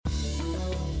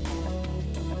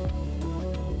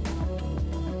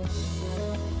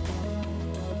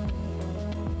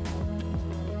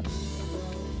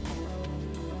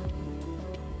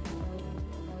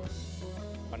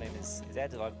is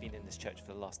Ed, and I've been in this church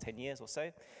for the last 10 years or so,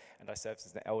 and I serve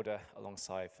as an elder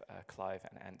alongside Clive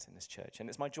and Ant in this church. And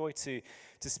it's my joy to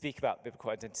speak about biblical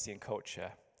identity and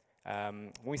culture.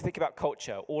 When we think about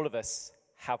culture, all of us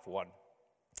have one.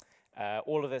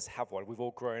 All of us have one. We've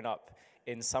all grown up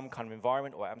in some kind of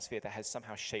environment or atmosphere that has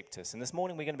somehow shaped us. And this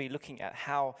morning we're going to be looking at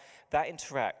how that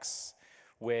interacts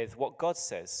with what God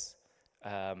says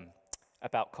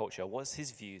about culture. What's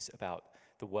his views about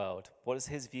the world? What is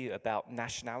his view about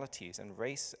nationalities and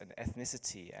race and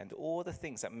ethnicity and all the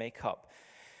things that make up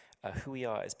who we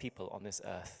are as people on this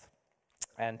earth?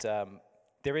 And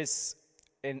there is,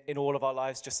 in all of our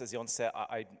lives, just as the onset,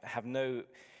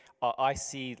 I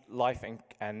see life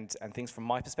and things from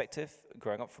my perspective,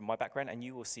 growing up from my background, and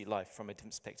you will see life from a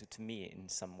different perspective to me in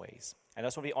some ways. And I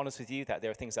just want to be honest with you that there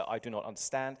are things that I do not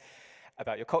understand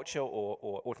about your culture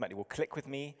or automatically will click with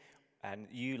me, and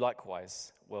you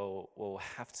likewise will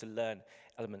have to learn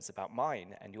elements about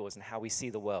mine and yours and how we see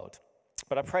the world.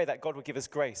 But I pray that God will give us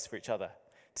grace for each other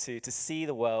to see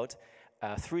the world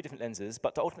through different lenses,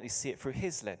 but to ultimately see it through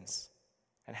his lens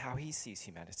and how he sees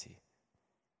humanity.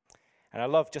 And I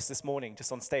love just this morning,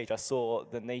 just on stage, I saw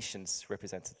the nations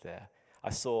represented there. I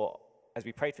saw, as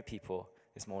we prayed for people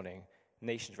this morning,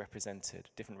 nations represented,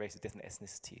 different races, different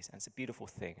ethnicities, and it's a beautiful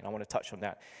thing. And I want to touch on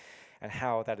that and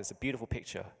how that is a beautiful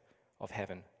picture of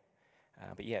heaven.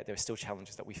 But yet, there are still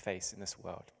challenges that we face in this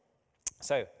world.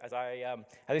 So, as I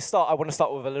start, I want to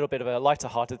start with a little bit of a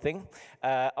lighter-hearted thing.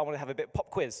 I want to have a bit of pop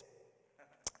quiz.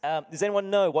 Does anyone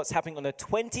know what's happening on the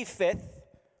 25th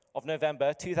of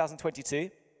November, 2022?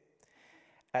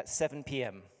 At 7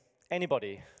 p.m.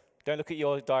 Anybody? Don't look at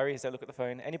your diaries, don't look at the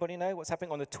phone. Anybody know what's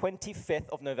happening on the 25th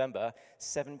of November,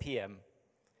 7 p.m.?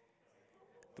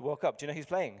 The World Cup. Do you know who's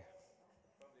playing?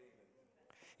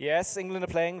 Yes, England are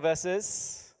playing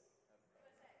versus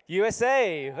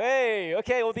USA. Hey,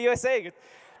 okay, all the USA.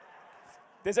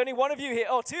 There's only one of you here.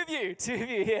 Oh, two of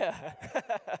you here.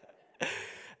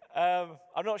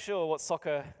 I'm not sure what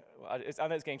soccer, I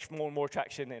know it's getting more and more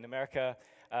traction in America.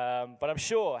 But I'm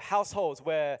sure households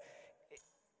where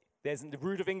there's the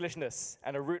root of Englishness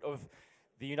and a root of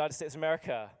the United States of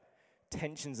America,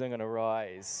 tensions are going to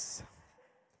rise.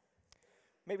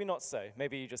 Maybe not so.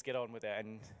 Maybe you just get on with it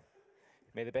and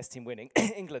may the best team win,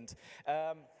 England.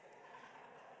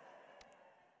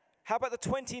 How about the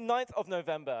 29th of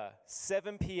November,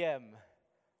 7 p.m.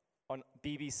 on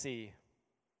BBC?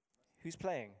 Who's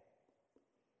playing?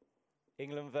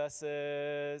 England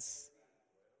versus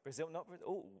Brazil, not Brazil.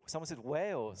 Oh, someone said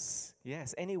Wales.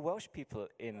 Yes, any Welsh people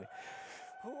in?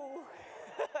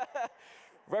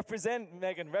 Represent,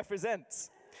 Megan, represent.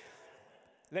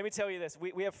 Let me tell you this.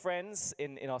 We have friends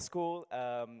in our school.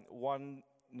 One,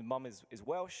 the mum is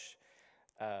Welsh.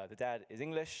 The dad is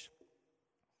English.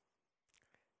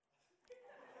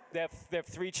 They have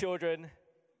 3 children.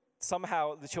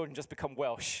 Somehow the children just become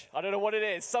Welsh. I don't know what it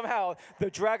is. Somehow the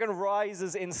dragon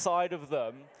rises inside of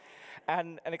them.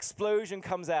 And an explosion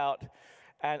comes out,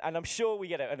 and I'm sure we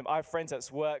get it. And I have friends at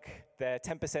work. Their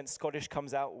 10% Scottish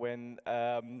comes out when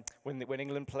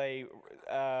England play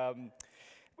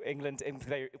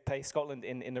play Scotland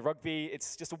in the rugby.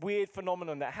 It's just a weird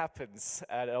phenomenon that happens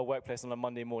at our workplace on a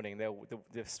Monday morning.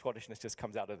 The Scottishness just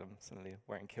comes out of them, suddenly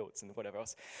wearing kilts and whatever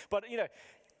else. But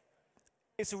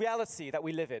it's a reality that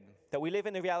we live in. That we live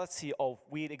in the reality of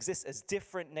we exist as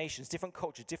different nations, different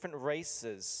cultures, different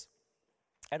races.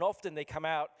 And often they come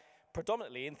out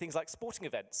predominantly in things like sporting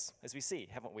events, as we see,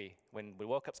 haven't we? When the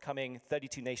World Cup's coming,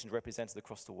 32 nations represented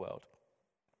across the world.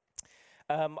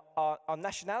 Our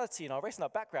nationality and our race and our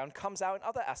background comes out in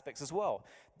other aspects as well.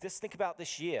 Just think about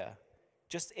this year.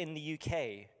 Just in the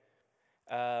UK,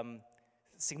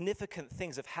 significant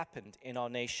things have happened in our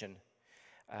nation.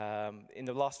 In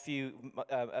the last few,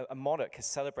 a monarch has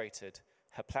celebrated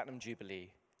her Platinum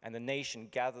Jubilee, and the nation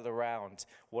gathered around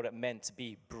what it meant to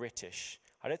be British.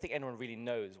 I don't think anyone really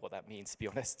knows what that means, to be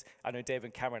honest. I know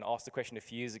David Cameron asked the question a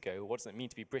few years ago, what does it mean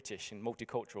to be British and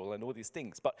multicultural and all these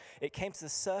things? But it came to the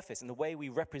surface in the way we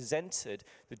represented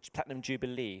the Platinum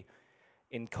Jubilee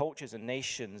in cultures and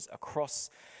nations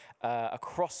across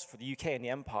for the UK and the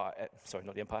Empire. Sorry,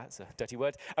 not the Empire, it's a dirty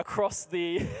word. Across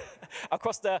the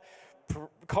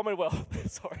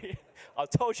Commonwealth. Sorry, I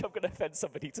told you I'm going to offend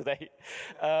somebody today.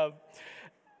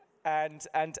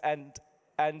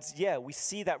 And yeah, we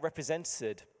see that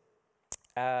represented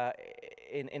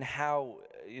in how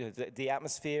the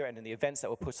atmosphere and in the events that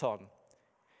were put on,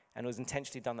 and it was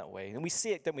intentionally done that way. And we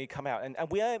see it when we come out, and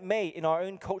we may, in our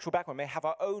own cultural background, may have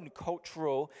our own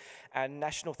cultural and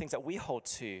national things that we hold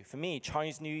to. For me,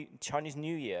 Chinese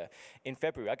New Year in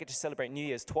February, I get to celebrate New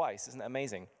Year's twice. Isn't that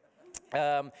amazing?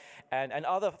 And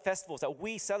other festivals that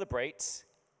we celebrate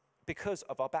because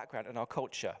of our background and our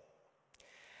culture.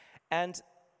 And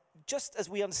just as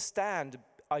we understand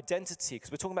identity,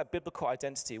 because we're talking about biblical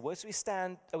identity, as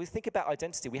we think about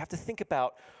identity, we have to think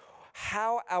about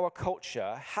how our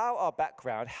culture, how our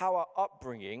background, how our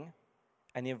upbringing,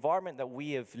 and the environment that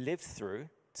we have lived through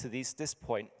to this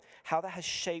point, how that has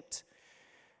shaped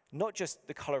not just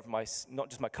my color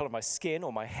of my skin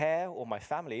or my hair or my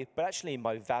family, but actually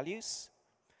my values,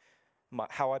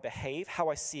 how I behave, how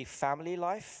I see family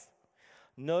life,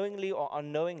 knowingly or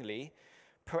unknowingly,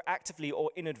 proactively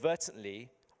or inadvertently,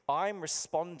 I'm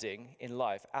responding in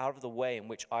life out of the way in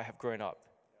which I have grown up,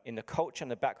 in the culture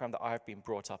and the background that I have been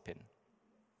brought up in.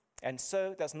 And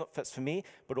so that's not just for me,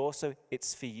 but also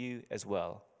it's for you as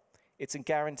well. It's a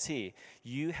guarantee.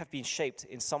 You have been shaped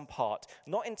in some part,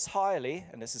 not entirely,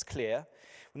 and this is clear,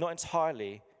 not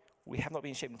entirely, we have not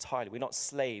been shaped entirely. We're not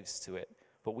slaves to it,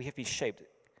 but we have been shaped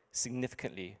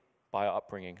significantly by our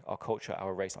upbringing, our culture,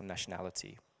 our race, our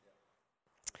nationality.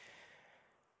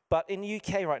 But in the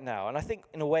UK right now, and I think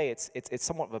in a way it's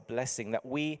somewhat of a blessing that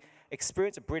we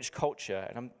experience a British culture,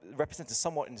 and I'm represented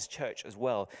somewhat in this church as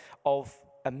well, of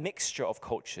a mixture of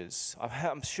cultures.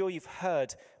 I'm sure you've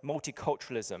heard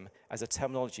multiculturalism as a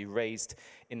terminology raised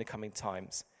in the coming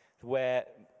times, where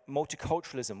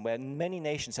multiculturalism, where many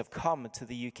nations have come to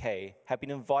the UK, have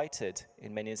been invited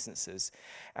in many instances.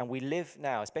 And we live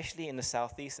now, especially in the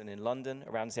southeast and in London,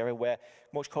 around this area, where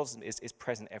multiculturalism is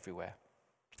present everywhere.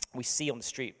 We see on the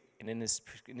street and in this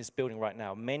building right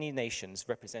now, many nations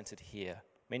represented here,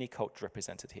 many cultures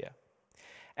represented here.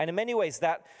 And in many ways,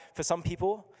 that, for some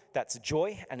people, that's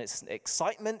joy and it's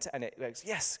excitement and it's,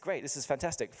 yes, great, this is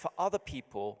fantastic. For other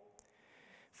people,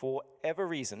 for whatever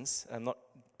reasons, I'm not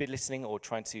belittling or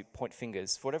trying to point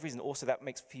fingers, for whatever reason, also that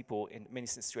makes people in many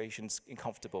situations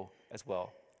uncomfortable as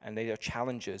well. And there are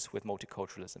challenges with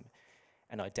multiculturalism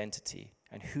and identity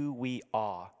and who we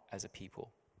are as a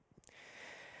people.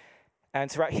 And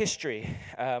throughout history,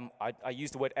 I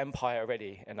used the word empire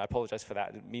already, and I apologize for that,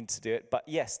 I didn't mean to do it. But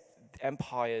yes,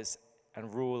 empires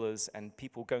and rulers and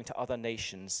people going to other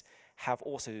nations have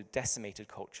also decimated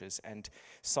cultures, and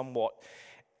somewhat,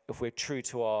 if we're true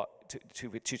to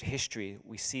history,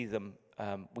 we see them,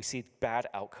 we see bad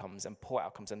outcomes and poor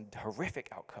outcomes and horrific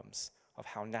outcomes of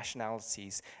how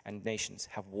nationalities and nations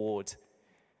have warred.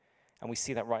 And we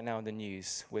see that right now in the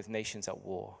news with nations at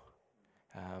war.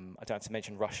 I don't have to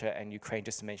mention Russia and Ukraine,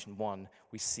 just to mention one.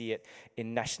 We see it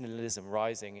in nationalism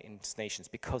rising in nations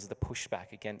because of the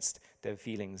pushback against their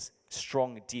feelings,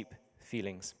 strong, deep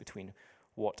feelings between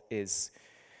what is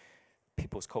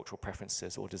people's cultural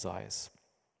preferences or desires.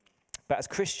 But as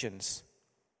Christians,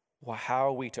 how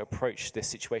are we to approach this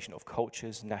situation of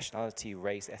cultures, nationality,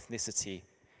 race, ethnicity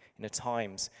in the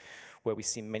times where we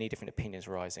see many different opinions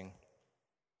rising?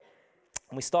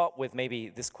 And we start with maybe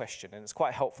this question, and it's quite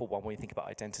a helpful one when you think about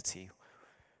identity.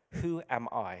 Who am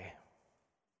I?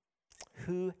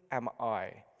 Who am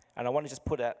I? And I want to just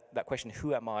put that question,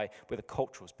 who am I, with a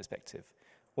cultural perspective.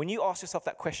 When you ask yourself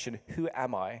that question, who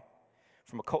am I,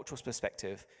 from a cultural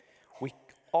perspective, we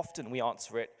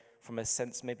answer it from a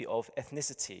sense maybe of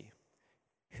ethnicity.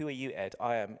 Who are you, Ed?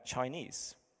 I am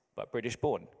Chinese, but British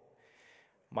born.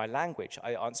 My language,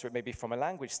 I answer it maybe from a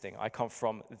language thing. I come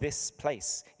from this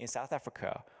place in South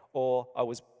Africa, or I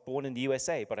was born in the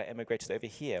USA, but I emigrated over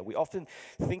here. We often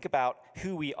think about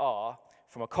who we are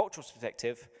from a cultural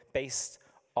perspective based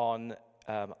on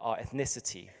our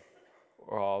ethnicity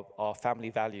or our family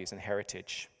values and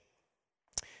heritage.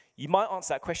 You might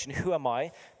answer that question, who am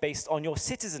I, based on your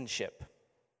citizenship.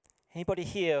 Anybody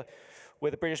here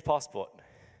with a British passport?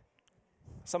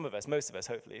 Some of us, most of us,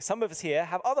 hopefully. Some of us here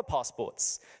have other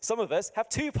passports. Some of us have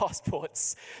 2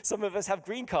 passports. Some of us have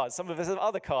green cards. Some of us have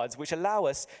other cards, which allow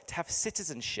us to have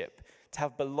citizenship, to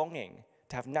have belonging,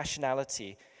 to have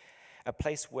nationality, a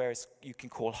place where you can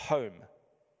call home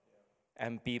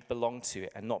and belong to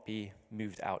and not be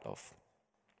moved out of.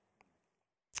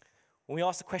 When we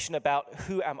ask the question about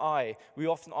who am I, we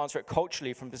often answer it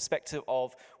culturally from the perspective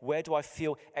of where do I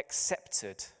feel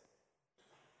accepted?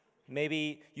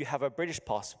 Maybe you have a British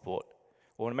passport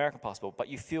or an American passport, but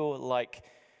you feel like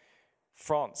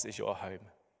France is your home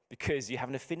because you have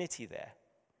an affinity there.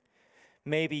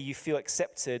 Maybe you feel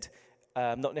accepted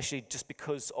not necessarily just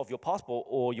because of your passport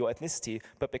or your ethnicity,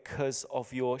 but because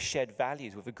of your shared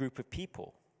values with a group of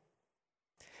people.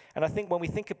 And I think when we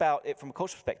think about it from a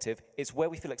cultural perspective, it's where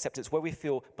we feel accepted, it's where we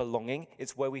feel belonging,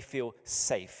 it's where we feel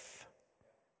safe.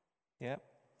 Yeah?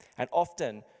 And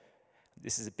often,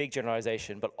 this is a big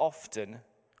generalization, but often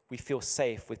we feel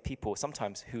safe with people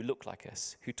sometimes who look like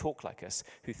us, who talk like us,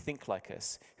 who think like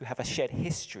us, who have a shared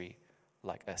history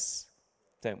like us,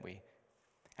 don't we?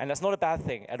 And that's not a bad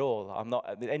thing at all. I'm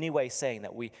not in any way saying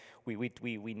that we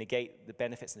negate the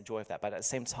benefits and the joy of that, but at the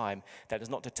same time, that is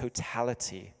not the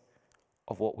totality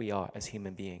of what we are as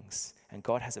human beings. And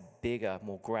God has a bigger,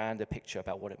 more grander picture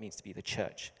about what it means to be the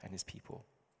church and his people.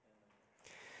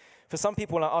 For some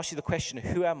people, when I ask you the question,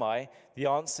 who am I? The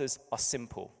answers are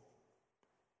simple.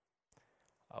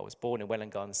 I was born in Welwyn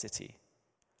Garden City.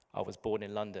 I was born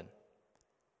in London.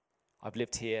 I've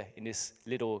lived here in this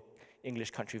little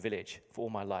English country village for all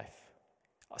my life.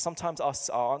 Sometimes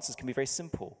our answers can be very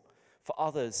simple. For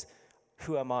others,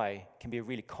 who am I can be a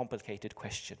really complicated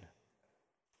question.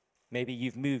 Maybe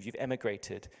you've moved, you've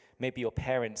emigrated. Maybe your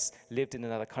parents lived in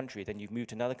another country, then you've moved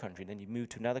to another country, then you've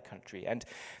moved to another country. And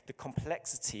the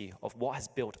complexity of what has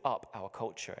built up our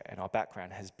culture and our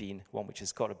background has been one which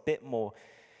has got a bit more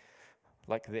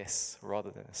like this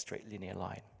rather than a straight linear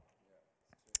line.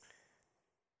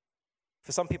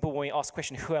 For some people, when we ask the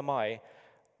question, who am I?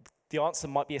 The answer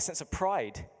might be a sense of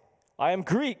pride. I am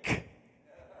Greek.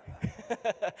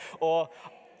 or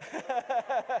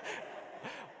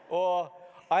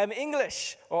I am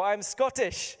English, or I am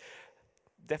Scottish.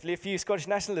 Definitely a few Scottish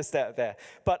nationalists out there.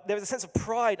 But there is a sense of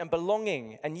pride and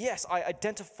belonging. And yes, I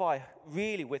identify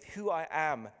really with who I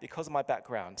am because of my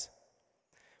background.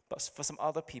 But for some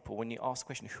other people, when you ask the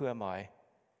question, who am I?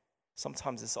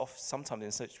 Sometimes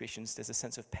in such situations, there's a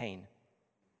sense of pain.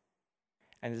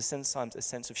 And there's sometimes a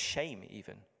sense of shame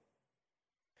even.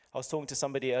 I was talking to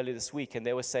somebody earlier this week, and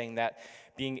they were saying that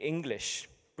being English,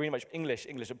 pretty much English,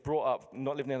 brought up,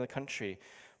 not living in another country,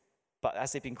 but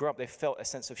as they've been growing up, they felt a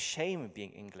sense of shame of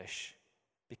being English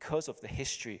because of the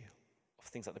history of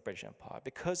things like the British Empire,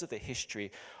 because of the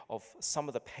history of some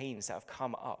of the pains that have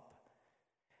come up.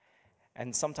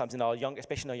 And sometimes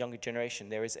especially in our younger generation,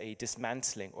 there is a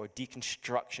dismantling or a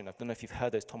deconstruction. I don't know if you've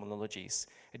heard those terminologies.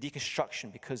 A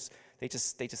deconstruction because they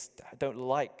just don't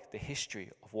like the history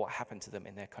of what happened to them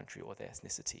in their country or their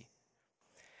ethnicity.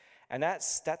 And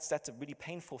that's a really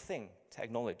painful thing to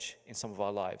acknowledge in some of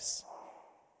our lives.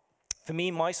 For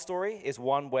me, my story is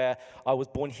one where I was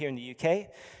born here in the UK.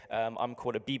 I'm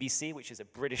called a BBC, which is a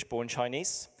British-born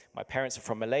Chinese. My parents are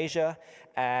from Malaysia,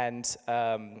 and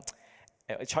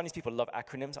Chinese people love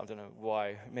acronyms. I don't know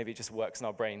why. Maybe it just works in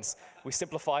our brains. We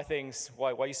simplify things.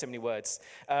 Why use so many words?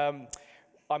 I'm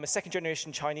a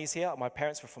second-generation Chinese here. My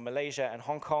parents were from Malaysia and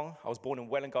Hong Kong. I was born in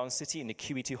Welwyn Garden City in the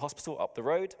QE2 hospital up the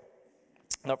road,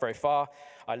 not very far.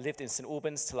 I lived in St.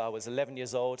 Albans till I was 11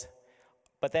 years old.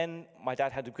 But then my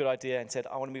dad had a good idea and said,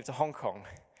 I want to move to Hong Kong.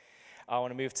 I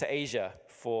want to move to Asia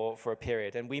for a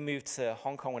period. And we moved to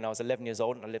Hong Kong when I was 11 years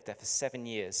old, and I lived there for 7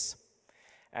 years.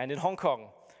 And in Hong Kong,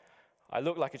 I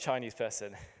look like a Chinese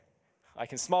person. I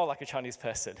can smile like a Chinese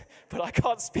person, but I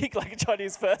can't speak like a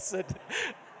Chinese person.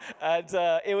 And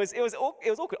it was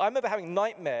awkward. I remember having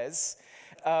nightmares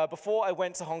before I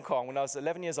went to Hong Kong when I was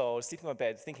 11 years old, sleeping in my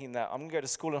bed, thinking that I'm going to go to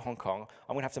school in Hong Kong.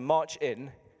 I'm going to have to march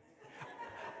in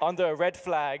under a red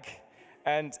flag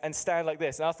and stand like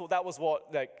this. And I thought that was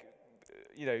what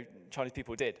Chinese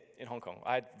people did in Hong Kong.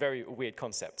 I had a very weird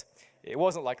concept. It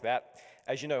wasn't like that.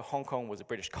 As you know, Hong Kong was a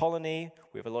British colony.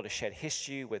 We have a lot of shared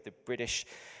history with the British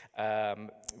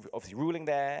obviously ruling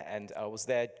there, and I was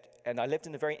there, and I lived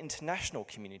in a very international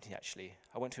community, actually.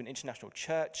 I went to an international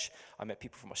church. I met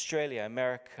people from Australia,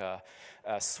 America,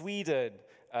 Sweden,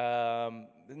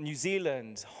 New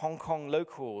Zealand, Hong Kong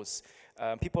locals,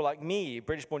 people like me,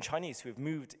 British-born Chinese, who have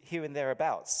moved here and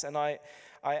thereabouts. And I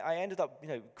ended up,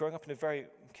 growing up in a very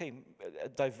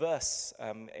diverse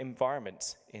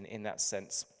environment in that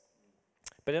sense.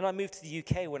 But then I moved to the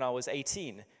UK when I was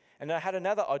 18, and I had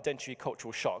another identity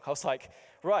cultural shock. I was like,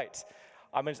 right,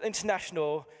 I'm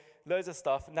international, loads of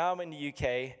stuff. Now I'm in the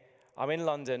UK. I'm in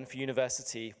London for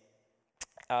university.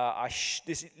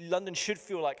 London should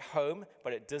feel like home,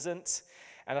 but it doesn't.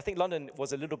 And I think London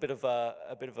was a little bit of an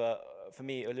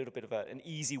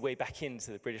easy way back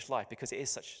into the British life because it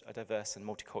is such a diverse and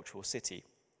multicultural city.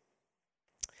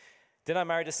 Then I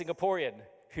married a Singaporean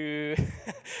who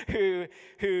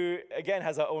again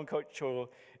has her own cultural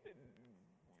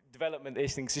development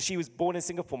things. So she was born in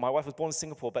Singapore. My wife was born in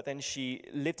Singapore, but then she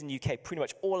lived in the UK pretty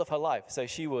much all of her life. So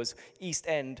she was East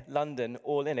End, London,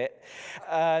 all in it.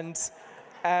 And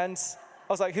I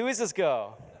was like, who is this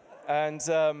girl? And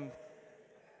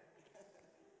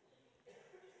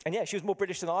yeah, she was more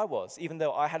British than I was, even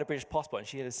though I had a British passport and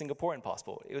she had a Singaporean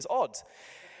passport. It was odd.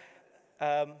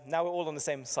 Now we're all on the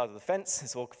same side of the fence.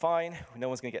 It's all fine. No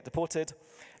one's going to get deported.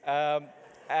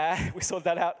 We sorted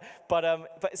that out. But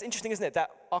it's interesting, isn't it, that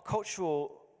our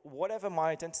cultural, whatever my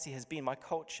identity has been, my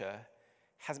culture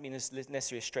hasn't been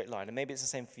necessarily a straight line. And maybe it's the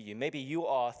same for you. Maybe you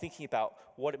are thinking about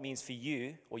what it means for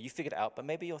you, or you figured it out, but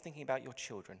maybe you're thinking about your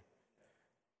children.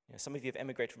 Some of you have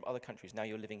emigrated from other countries. Now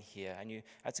you're living here. And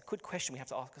that's a good question we have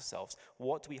to ask ourselves.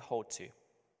 What do we hold to?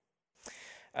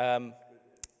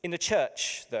 In the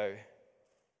church, though,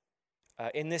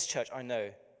 in this church, I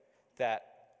know that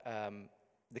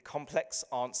the complex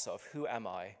answer of who am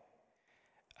I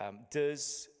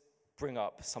does bring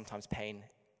up sometimes pain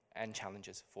and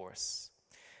challenges for us.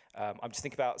 I'm just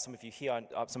thinking about some of you here,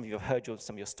 some of you have heard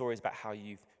some of your stories about how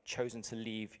you've chosen to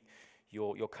leave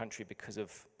your country because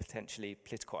of potentially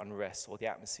political unrest, or the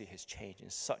atmosphere has changed in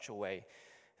such a way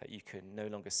that you can no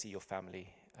longer see your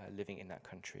family living in that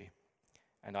country.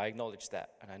 And I acknowledge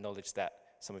that, and I acknowledge that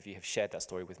some of you have shared that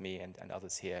story with me and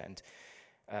others here.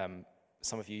 And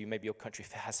some of you, maybe your country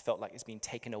has felt like it's been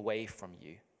taken away from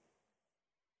you.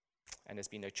 And there's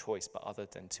been no choice but other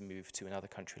than to move to another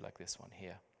country like this one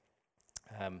here.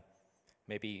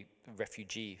 Maybe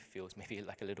refugee feels maybe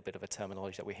like a little bit of a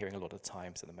terminology that we're hearing a lot of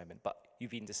times at the moment, but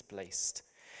you've been displaced.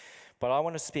 But I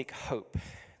want to speak hope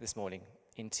this morning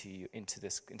into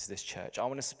this church. I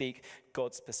want to speak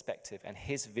God's perspective and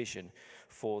his vision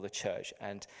for the church.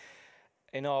 And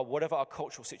in whatever our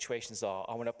cultural situations are,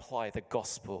 I want to apply the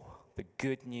gospel, the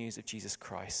good news of Jesus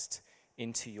Christ,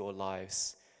 into your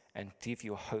lives and give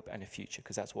you a hope and a future,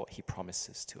 because that's what he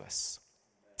promises to us.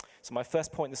 So my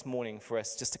first point this morning for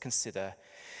us just to consider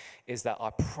is that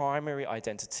our primary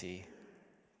identity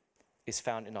is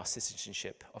found in our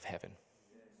citizenship of heaven.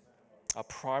 Our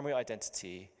primary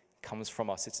identity comes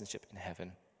from our citizenship in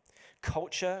heaven.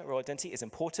 Culture or identity is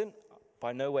important.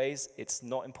 By no ways it's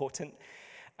not important.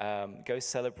 Go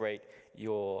celebrate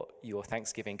your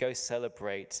Thanksgiving. Go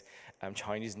celebrate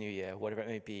Chinese New Year, whatever it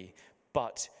may be.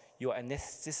 But your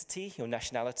ethnicity, your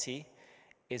nationality,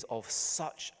 is of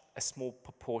such a small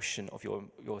proportion of your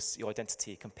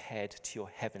identity compared to your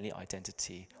heavenly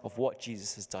identity of what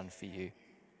Jesus has done for you.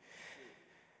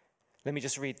 Let me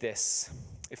just read this.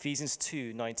 Ephesians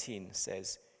 2:19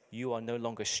 says, "You are no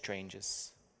longer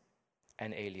strangers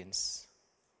and aliens.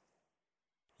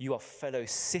 You are fellow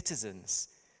citizens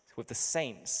with the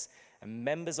saints and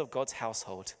members of God's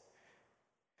household,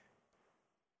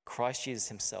 Christ Jesus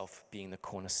himself being the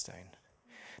cornerstone."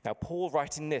 Now, Paul,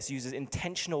 writing this, uses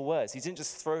intentional words. He didn't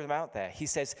just throw them out there. He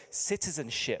says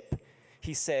citizenship.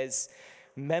 He says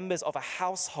members of a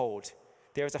household.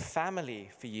 There is a family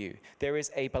for you. There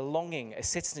is a belonging, a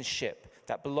citizenship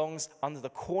that belongs under the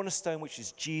cornerstone, which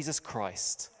is Jesus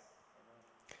Christ.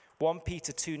 1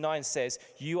 Peter 2:9 says,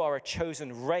 "You are a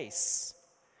chosen race,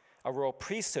 a royal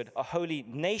priesthood, a holy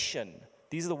nation."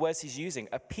 These are the words he's using,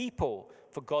 a people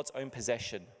for God's own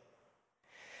possession.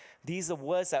 These are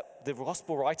words that the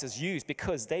gospel writers use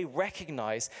because they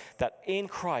recognize that in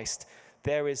Christ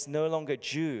there is no longer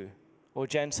Jew or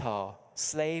Gentile,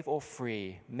 slave or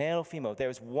free, male or female. There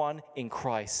is one in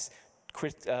Christ.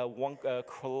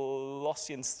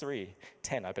 Colossians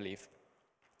 3:10, I believe.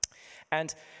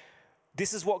 And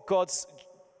this is what God's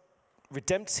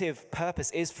redemptive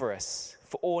purpose is for us,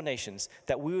 for all nations,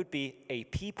 that we would be a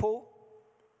people,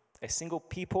 a single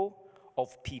people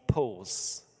of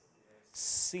peoples.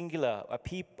 Singular,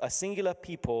 a singular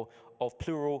people of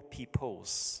plural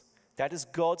peoples. That is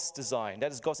God's design.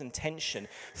 That is God's intention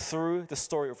through the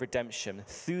story of redemption,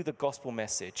 through the gospel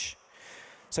message.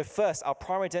 So first, our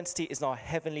primary identity is in our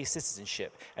heavenly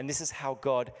citizenship, and this is how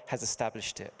God has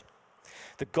established it.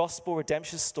 The gospel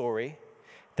redemption story,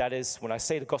 that is, when I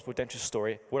say the gospel redemption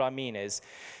story, what I mean is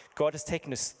God has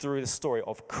taken us through the story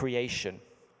of creation.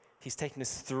 He's taken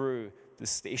us through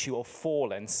the issue of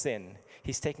fall and sin.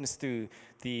 He's taken us through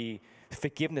the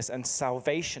forgiveness and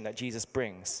salvation that Jesus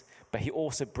brings, but he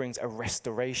also brings a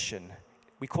restoration.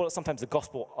 We call it sometimes the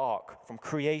gospel arc, from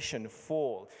creation,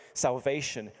 fall,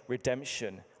 salvation,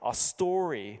 redemption. Our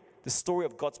story, the story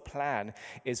of God's plan,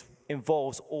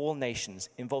 involves all nations,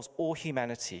 involves all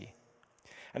humanity.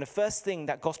 And the first thing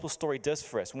that gospel story does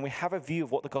for us, when we have a view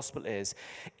of what the gospel is,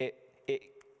 it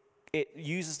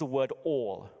uses the word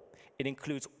all. It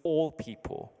includes all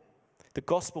people. The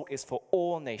gospel is for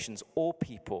all nations, all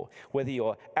people, whether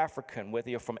you're African,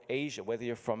 whether you're from Asia, whether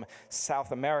you're from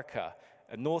South America,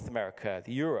 North America,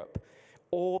 Europe.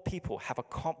 All people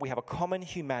we have a common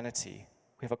humanity.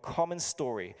 We have a common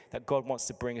story that God wants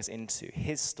to bring us into,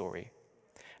 his story.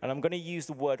 And I'm going to use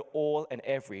the word all and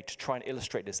every to try and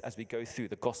illustrate this as we go through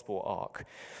the gospel arc.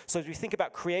 So as we think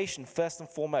about creation, first and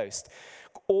foremost,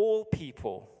 all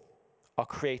people are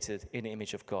created in the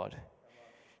image of God.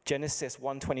 Genesis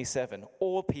 1:27,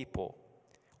 all people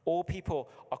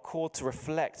are called to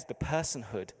reflect the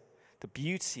personhood, the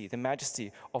beauty, the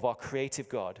majesty of our creative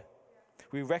God.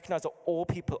 We recognize that all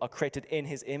people are created in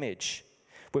his image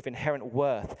with inherent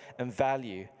worth and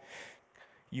value.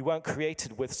 You weren't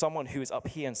created with someone who is up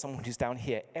here and someone who's down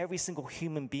here. Every single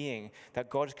human being that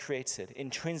God created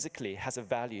intrinsically has a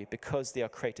value because they are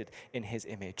created in his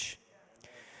image.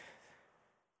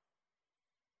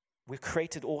 We're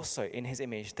created also in his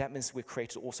image. That means we're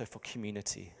created also for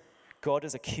community. God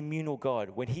is a communal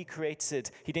God. When he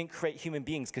didn't create human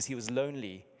beings because he was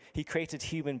lonely. He created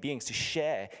human beings to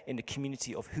share in the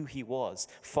community of who he was,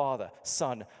 Father,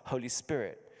 Son, Holy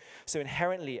Spirit. So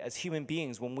inherently, as human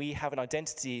beings, when we have an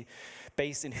identity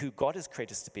based in who God has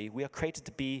created us to be, we are created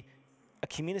to be a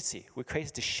community. We're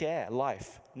created to share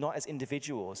life, not as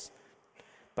individuals,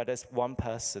 but as one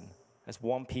person, as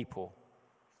one people.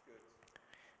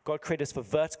 God created us for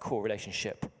vertical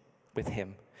relationship with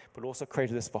him, but also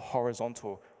created us for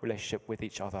horizontal relationship with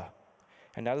each other.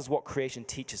 And that is what creation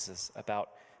teaches us about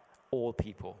all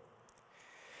people.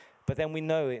 But then we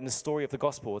know in the story of the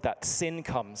gospel that sin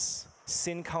comes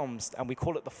and we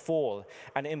call it the fall,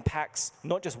 and it impacts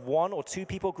not just one or two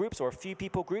people groups or a few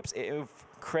people groups. It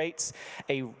creates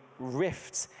a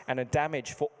rift and a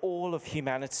damage for all of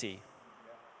humanity.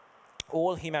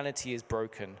 All humanity is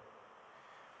broken.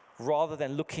 Rather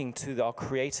than looking to our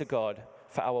Creator God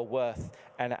for our worth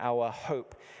and our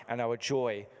hope and our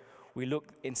joy, we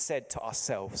look instead to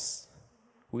ourselves.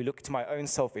 We look to my own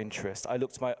self-interest. I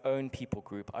look to my own people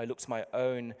group. I look to my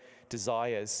own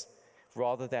desires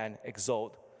rather than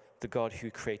exalt the God who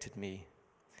created me.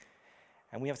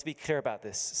 And we have to be clear about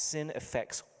this. Sin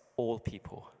affects all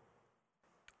people,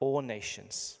 all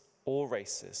nations, all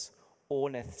races,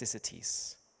 all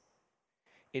ethnicities.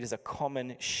 It is a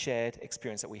common shared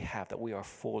experience that we have, that we are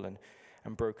fallen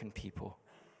and broken people.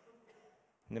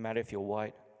 No matter if you're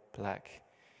white, black,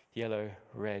 yellow,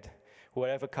 red,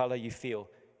 whatever color you feel,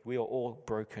 we are all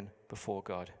broken before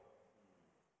God.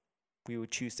 We would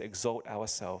choose to exalt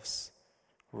ourselves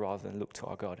rather than look to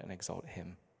our God and exalt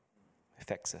him. It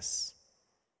affects us.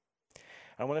 And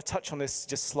I want to touch on this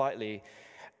just slightly,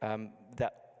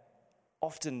 that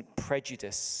often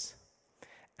prejudice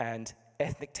and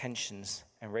ethnic tensions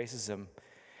and racism,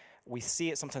 we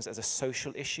see it sometimes as a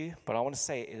social issue, but I want to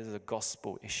say it is a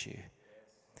gospel issue.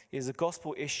 It is a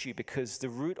gospel issue because the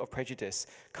root of prejudice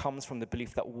comes from the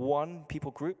belief that one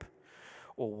people group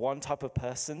or one type of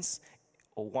persons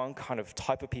or one kind of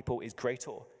type of people is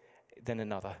greater than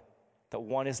another, that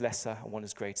one is lesser and one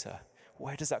is greater.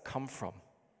 Where does that come from?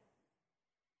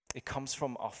 It comes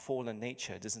from our fallen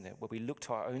nature, doesn't it? Where we look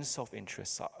to our own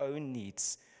self-interests, our own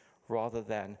needs, rather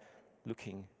than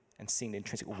looking and seeing the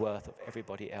intrinsic worth of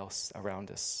everybody else around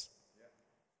us.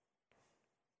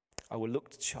 I will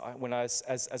look when I was,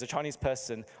 as a Chinese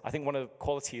person, I think one of the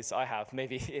qualities I have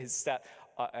maybe is that,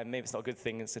 and maybe it's not a good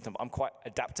thing, I'm quite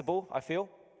adaptable, I feel.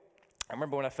 I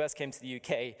remember when I first came to the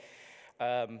UK,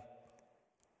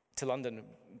 to London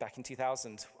back in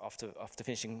 2000, after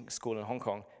finishing school in Hong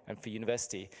Kong and for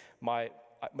university,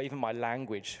 even my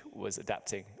language was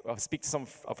adapting.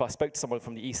 If I spoke to someone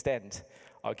from the East End,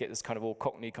 I'd get this kind of all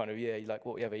Cockney kind of, yeah, you're like,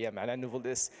 well, yeah, man, and all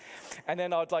this. And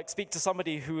then I'd like speak to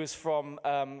somebody who was from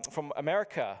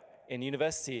America in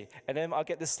university, and then I'd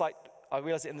get this slight, I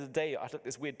realized at the end of the day, I had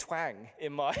this weird twang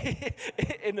in my,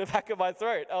 in the back of my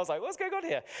throat. I was like, what's going on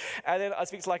here? And then I'd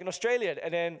speak to like an Australian,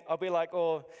 and then I'll be like,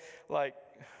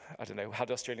 I don't know, how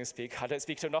do Australians speak? I don't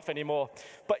speak to enough anymore.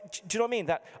 But do you know what I mean?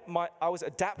 That I was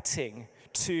adapting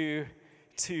to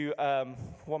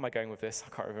where am I going with this?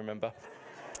 I can't remember.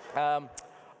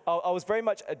 I was very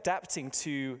much adapting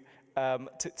to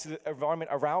the environment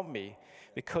around me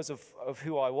because of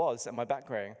who I was and my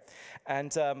background.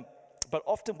 And but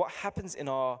often what happens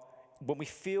when we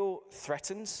feel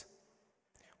threatened,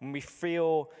 when we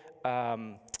feel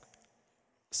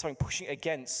something pushing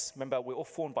against, remember, we're all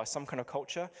formed by some kind of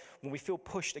culture. When we feel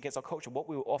pushed against our culture, what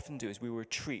we will often do is we will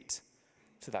retreat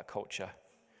to that culture.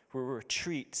 We will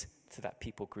retreat to that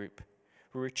people group.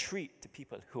 We retreat to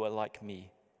people who are like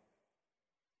me.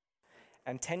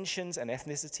 And tensions and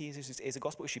ethnicities is a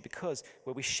gospel issue because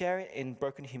where we share it in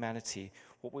broken humanity,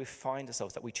 what we find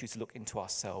ourselves that we choose to look into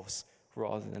ourselves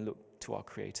rather than look to our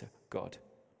Creator, God.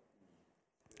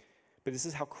 But this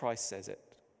is how Christ says it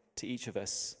to each of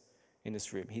us in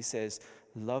this room. He says,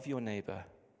 love your neighbor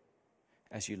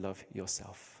as you love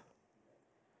yourself.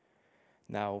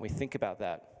 Now, when we think about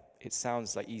that, it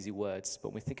sounds like easy words, but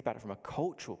when we think about it from a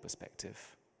cultural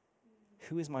perspective,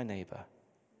 who is my neighbor?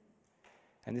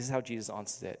 And this is how Jesus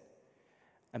answered it.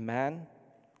 A man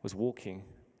was walking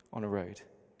on a road,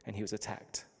 and he was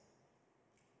attacked.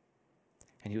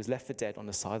 And he was left for dead on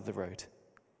the side of the road.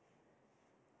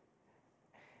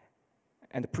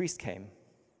 And the priest came,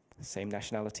 same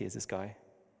nationality as this guy,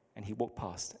 and he walked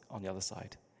past on the other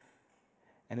side.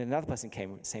 And then another person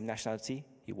came, same nationality,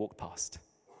 he walked past.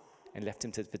 and left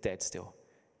him to the dead still.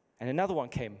 And another one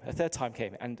came, a third time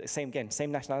came, and same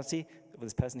nationality with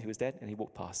this person who was dead, and he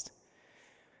walked past.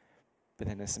 But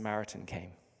then a Samaritan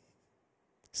came.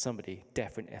 Somebody,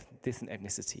 different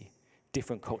ethnicity,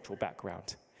 different cultural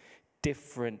background,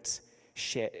 different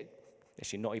shared,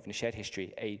 actually not even a shared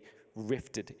history, a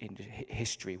rifted in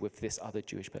history with this other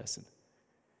Jewish person.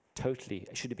 Totally,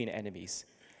 it should have been enemies.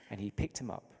 And he picked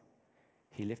him up.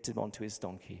 He lifted him onto his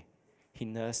donkey. He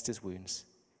nursed his wounds.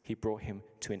 He brought him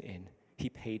to an inn. He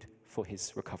paid for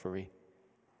his recovery.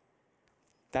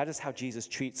 That is how Jesus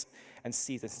treats and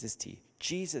sees ethnicity.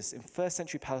 Jesus, in first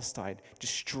century Palestine,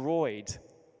 destroyed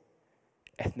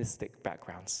ethnic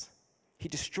backgrounds. He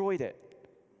destroyed it.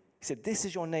 He said, this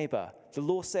is your neighbor. The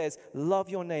law says, love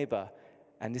your neighbor.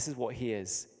 And this is what he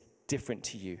is, different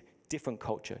to you, different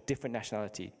culture, different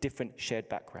nationality, different shared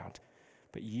background.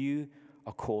 But you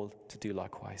are called to do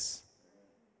likewise.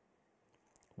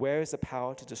 Where is the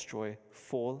power to destroy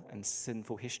fall and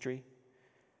sinful history?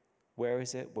 Where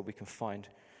is it where we can find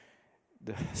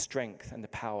the strength and the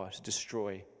power to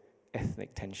destroy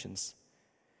ethnic tensions?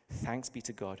 Thanks be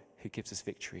to God who gives us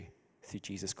victory through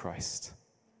Jesus Christ.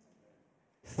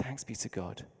 Thanks be to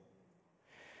God.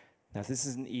 Now, this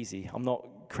isn't easy. I'm not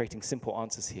creating simple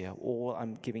answers here. All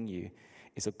I'm giving you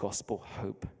is a gospel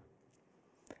hope.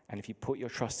 And if you put your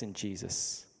trust in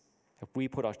Jesus, if we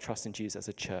put our trust in Jesus as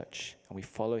a church and we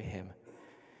follow him,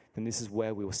 then this is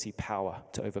where we will see power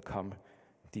to overcome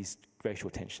these racial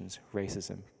tensions,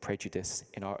 racism, prejudice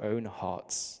in our own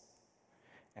hearts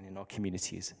and in our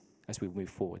communities as we move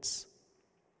forwards.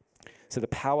 So the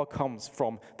power comes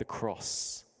from the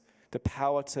cross. The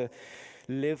power to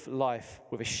live life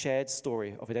with a shared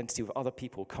story of identity with other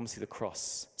people comes through the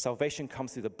cross. Salvation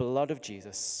comes through the blood of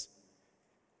Jesus,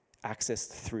 accessed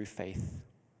through faith.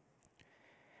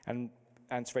 And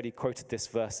Ant's already quoted this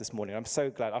verse this morning. I'm so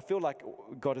glad. I feel like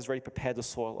God has already prepared the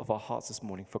soil of our hearts this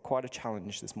morning for quite a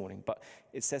challenge this morning. But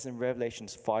it says in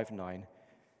Revelations 5:9,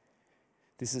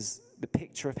 this is the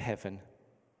picture of heaven.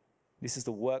 This is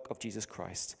the work of Jesus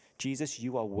Christ. Jesus,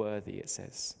 you are worthy, it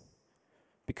says,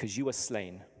 because you were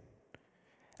slain.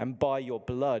 And by your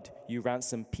blood, you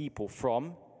ransomed people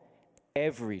from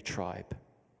every tribe,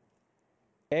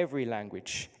 every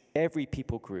language, every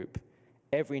people group,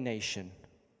 every nation.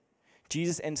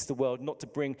 Jesus enters the world not to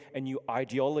bring a new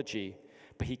ideology,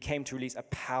 but he came to release a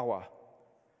power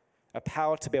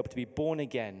to be able to be born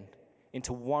again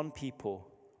into one people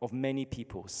of many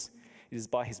peoples. It is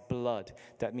by his blood,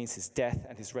 that means his death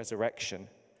and his resurrection,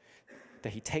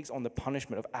 that he takes on the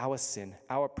punishment of our sin,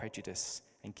 our prejudice,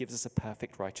 and gives us a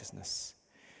perfect righteousness.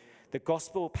 The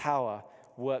gospel power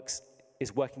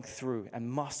is working through and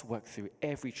must work through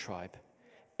every tribe,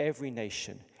 every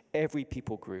nation, every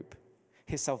people group.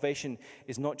 His salvation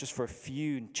is not just for a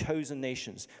few chosen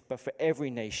nations, but for every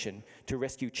nation, to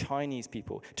rescue Chinese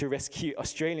people, to rescue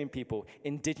Australian people,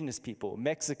 indigenous people,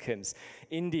 Mexicans,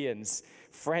 Indians,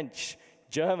 French,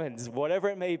 Germans, whatever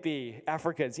it may be,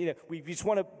 Africans. We just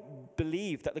want to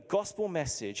believe that the gospel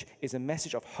message is a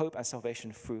message of hope and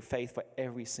salvation through faith for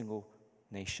every single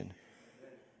nation.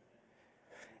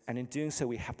 And in doing so,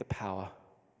 we have the power.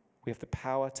 We have the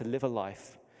power to live a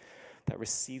life that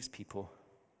receives people,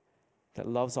 that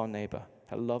loves our neighbor,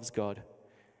 that loves God,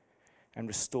 and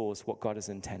restores what God has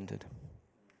intended.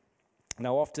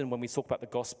 Now, often when we talk about the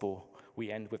gospel, we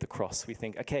end with the cross. We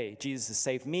think, okay, Jesus has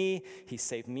saved me. He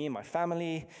saved me and my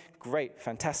family. Great,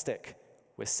 fantastic.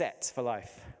 We're set for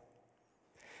life.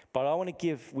 But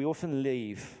we often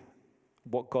leave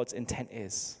what God's intent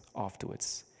is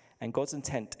afterwards. And God's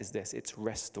intent is this: it's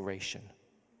restoration.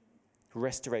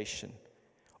 Restoration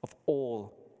of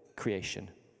all creation,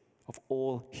 of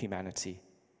all humanity,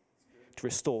 to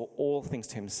restore all things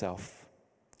to himself.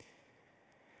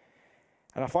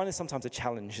 And I find this sometimes a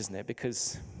challenge, isn't it?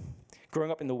 Because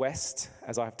growing up in the West,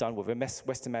 as I've done with a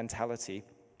Western mentality,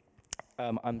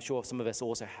 I'm sure some of us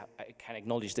also can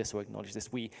acknowledge this.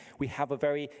 We have a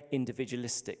very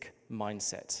individualistic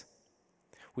mindset.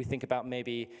 We think about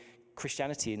maybe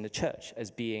Christianity in the church as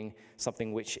being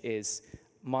something which is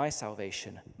my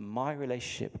salvation, my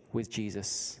relationship with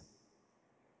Jesus.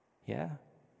 Yeah?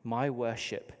 My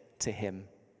worship to him,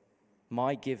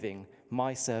 my giving,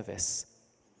 my service.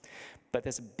 But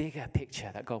there's a bigger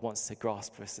picture that God wants to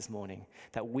grasp for us this morning,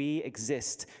 that we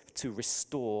exist to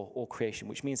restore all creation,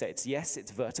 which means that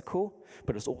it's vertical,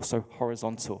 but it's also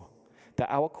horizontal. That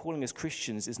our calling as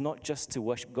Christians is not just to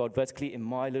worship God vertically in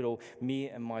me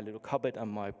and my little cupboard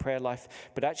and my prayer life,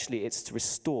 but actually it's to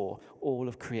restore all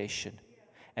of creation.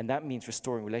 And that means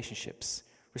restoring relationships,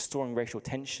 restoring racial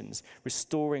tensions,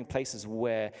 restoring places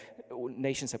where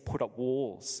nations have put up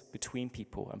walls between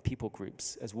people and people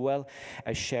groups, as well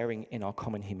as sharing in our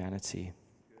common humanity.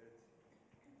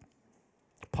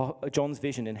 John's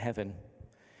vision in heaven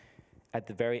at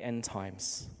the very end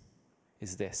times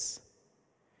is this.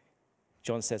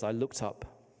 John says, I looked up,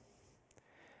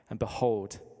 and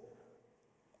behold,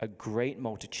 a great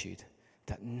multitude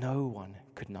that no one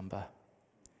could number.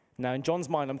 Now, in John's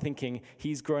mind, I'm thinking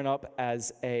he's grown up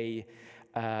as a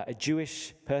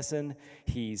Jewish person.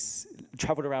 He's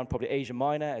traveled around probably Asia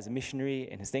Minor as a missionary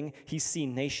in his thing. He's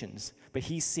seen nations, but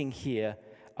he's seeing here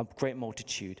a great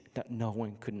multitude that no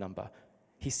one could number.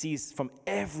 He sees from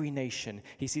every nation.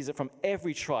 He sees it from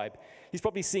every tribe. He's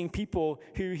probably seeing people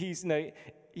who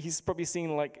he's probably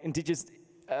seeing like indigenous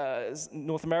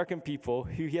North American people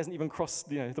who he hasn't even crossed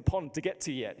the pond to get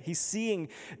to yet. He's seeing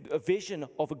a vision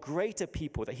of a greater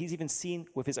people that he's even seen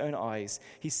with his own eyes.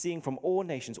 He's seeing from all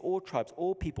nations, all tribes,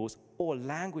 all peoples, all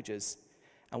languages.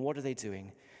 And what are they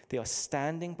doing? They are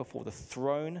standing before the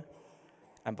throne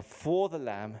and before the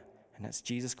Lamb, and that's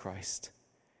Jesus Christ.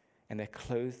 And they're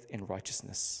clothed in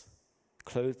righteousness,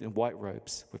 clothed in white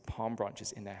robes with palm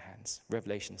branches in their hands.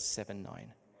 Revelation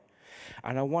 7:9.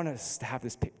 And I want us to have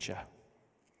this picture.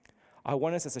 I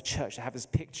want us as a church to have this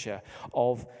picture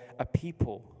of a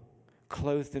people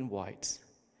clothed in white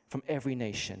from every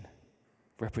nation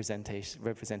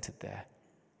represented there.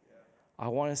 I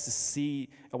want us to see,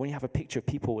 and when you have a picture of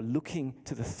people looking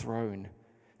to the throne,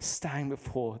 standing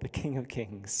before the King of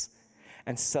Kings,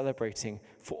 and celebrating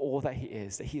for all that he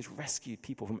is, that he has rescued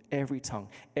people from every tongue,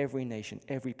 every nation,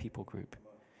 every people group.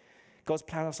 God's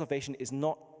plan of salvation is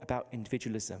not about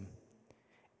individualism.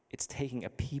 It's taking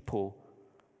it's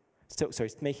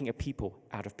making a people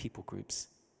out of people groups.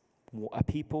 A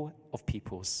people of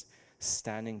peoples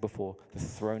standing before the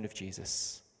throne of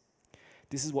Jesus.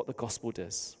 This is what the gospel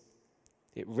does.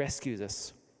 It rescues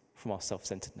us from our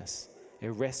self-centeredness. It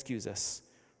rescues us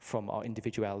from our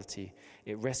individuality.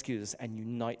 It rescues us and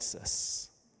unites us.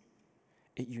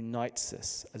 It unites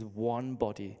us as one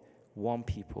body, one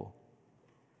people.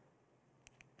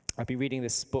 I've been reading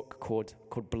this book called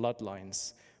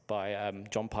Bloodlines by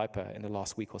John Piper in the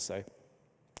last week or so.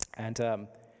 And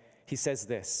he says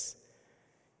this: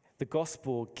 the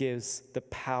gospel gives the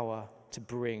power to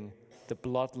bring the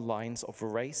bloodlines of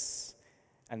race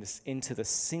and into the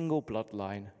single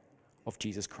bloodline of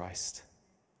Jesus Christ.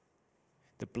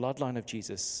 The bloodline of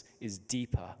Jesus is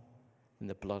deeper than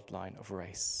the bloodline of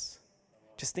race.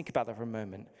 Just think about that for a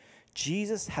moment.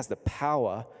 Jesus has the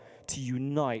power to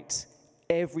unite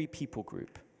every people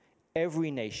group,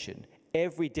 every nation,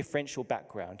 every differential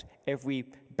background, every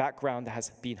background that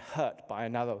has been hurt by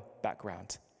another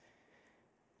background.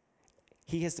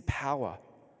 He has the power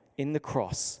in the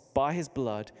cross, by his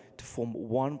blood, to form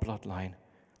one bloodline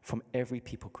from every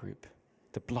people group.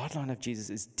 The bloodline of Jesus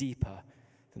is deeper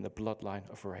than the bloodline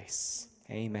of race.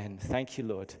 Amen. Thank you,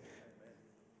 Lord.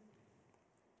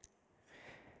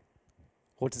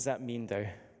 What does that mean, though,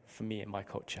 for me and my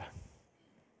culture?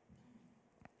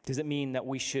 Does it mean that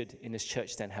we should, in this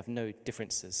church then, have no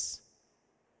differences?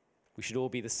 We should all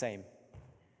be the same.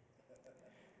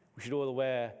 We should all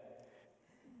wear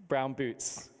brown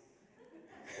boots.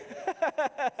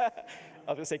 I was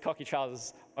going to say cocky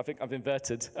trousers. I think I've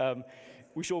inverted.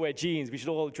 We should all wear jeans. We should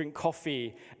all drink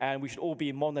coffee. And we should all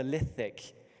be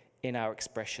monolithic in our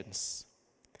expressions.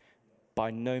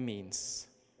 By no means.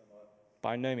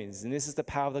 By no means. And this is the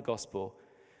power of the gospel.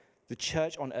 The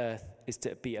church on earth is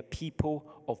to be a people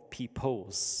of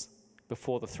peoples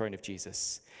before the throne of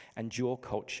Jesus. And your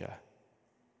culture,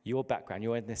 your background,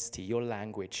 your ethnicity, your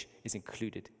language is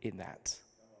included in that.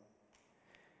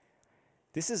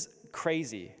 This is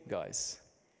crazy, guys.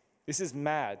 This is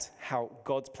mad how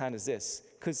God's plan is this,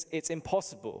 because it's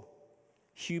impossible.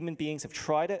 Human beings have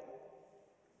tried it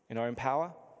in our own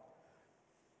power.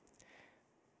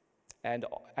 And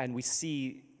we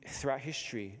see throughout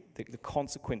history the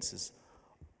consequences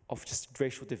of just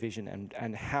racial division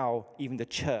and how even the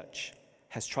church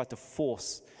has tried to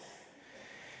force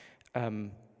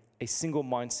a single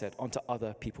mindset onto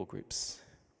other people groups.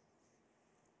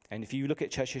 And if you look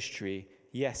at church history,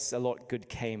 yes, a lot good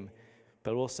came,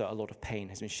 but also a lot of pain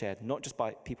has been shared, not just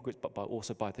by people groups, but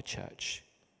also by the church.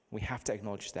 We have to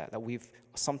acknowledge that we've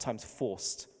sometimes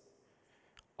forced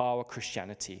our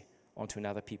Christianity onto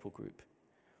another people group.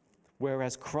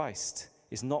 Whereas Christ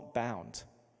is not bound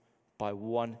by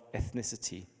one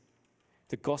ethnicity.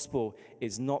 The gospel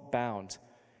is not bound,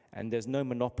 and there's no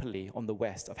monopoly on the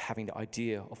West of having the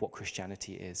idea of what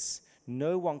Christianity is.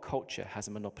 No one culture has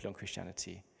a monopoly on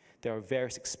Christianity. There are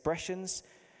various expressions,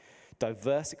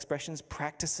 diverse expressions,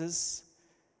 practices.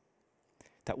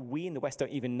 that we in the West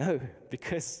don't even know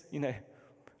because,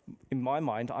 in my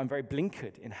mind, I'm very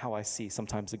blinkered in how I see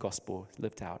sometimes the gospel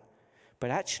lived out.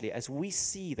 But actually, as we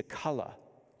see the color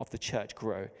of the church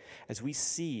grow, as we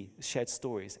see shared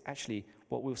stories, actually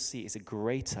what we'll see is a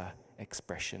greater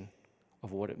expression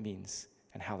of what it means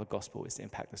and how the gospel is to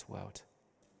impact this world.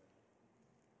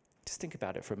 Just think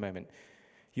about it for a moment.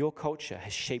 Your culture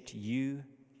has shaped you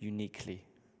uniquely.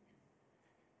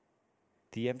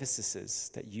 The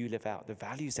emphases that you live out, the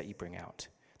values that you bring out,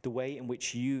 the way in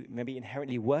which you maybe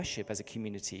inherently worship as a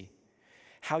community,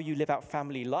 how you live out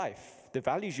family life, the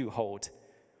values you hold,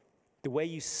 the way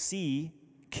you see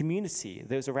community,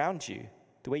 those around you,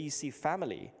 the way you see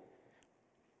family,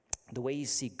 the way you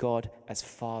see God as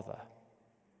Father,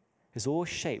 is all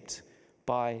shaped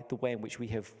by the way in which we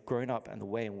have grown up and the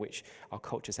way in which our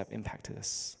cultures have impacted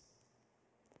us.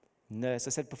 No, as I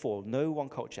said before, no one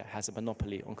culture has a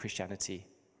monopoly on Christianity.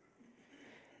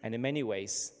 And in many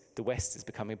ways, the West is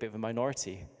becoming a bit of a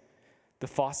minority. The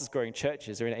fastest growing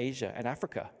churches are in Asia and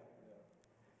Africa.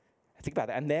 Think about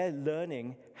that. And they're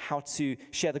learning how to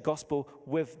share the gospel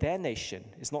with their nation.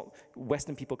 It's not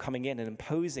Western people coming in and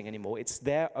imposing anymore. It's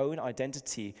their own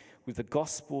identity with the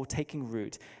gospel taking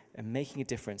root and making a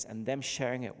difference and them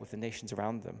sharing it with the nations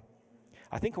around them.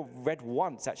 I think I read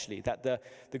once, actually, that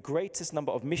the greatest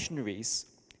number of missionaries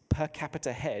per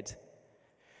capita head,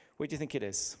 what do you think it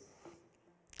is?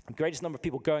 The greatest number of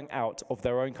people going out of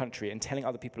their own country and telling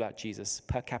other people about Jesus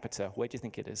per capita, where do you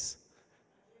think it is?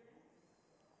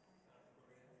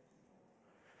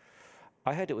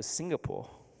 I heard it was Singapore.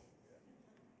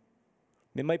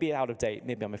 It may be out of date.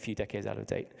 Maybe I'm a few decades out of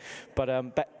date.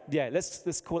 But yeah,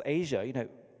 let's call Asia.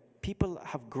 People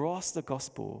have grasped the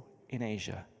gospel in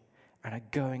Asia and are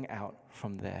going out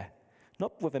from there.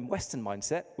 Not with a Western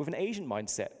mindset, with an Asian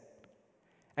mindset.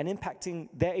 And impacting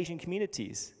their Asian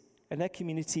communities and their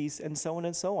communities and so on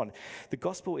and so on. The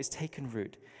gospel is taken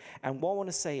root. And what I want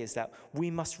to say is that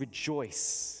we must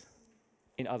rejoice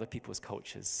in other people's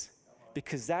cultures.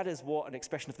 Because that is what an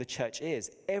expression of the church is.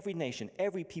 Every nation,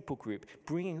 every people group,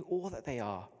 bringing all that they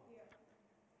are.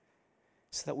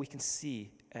 So that we can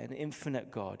see an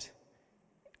infinite God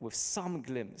with some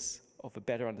glimpse of a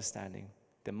better understanding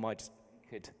than my just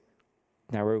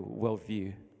narrow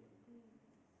worldview.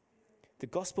 The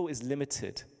gospel is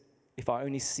limited if I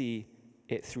only see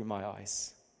it through my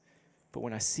eyes. But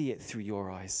when I see it through your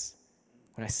eyes,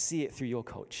 when I see it through your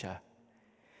culture,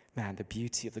 man, the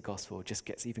beauty of the gospel just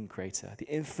gets even greater. The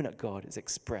infinite God is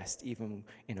expressed even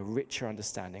in a richer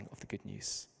understanding of the good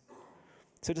news.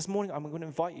 So this morning, I'm going to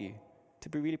invite you to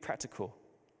be really practical.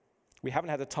 We haven't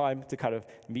had the time to kind of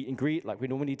meet and greet like we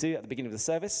normally do at the beginning of the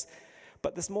service.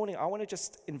 But this morning, I want to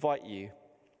just invite you,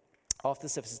 after the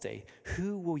service today,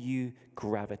 who will you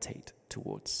gravitate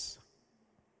towards?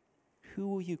 Who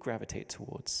will you gravitate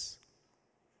towards?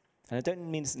 And I don't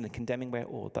mean this in a condemning way at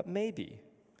all, but maybe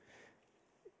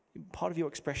part of your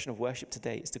expression of worship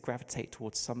today is to gravitate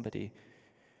towards somebody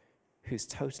who's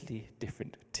totally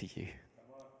different to you.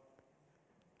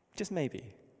 Just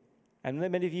maybe. And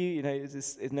many of you,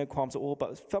 there's no qualms at all,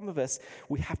 but some of us,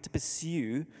 we have to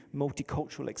pursue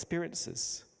multicultural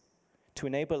experiences to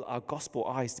enable our gospel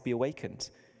eyes to be awakened.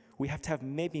 We have to have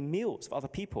maybe meals with other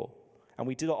people. And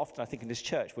we do that often, I think, in this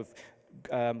church with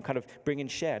kind of bring and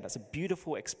share. That's a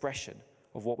beautiful expression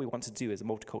of what we want to do as a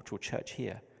multicultural church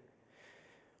here.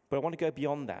 But I want to go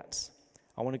beyond that.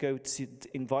 I want to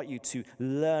invite you to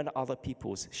learn other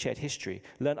people's shared history,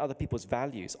 learn other people's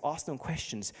values, ask them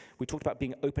questions. We talked about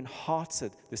being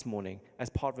open-hearted this morning as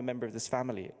part of a member of this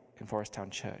family in Forest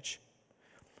Town Church.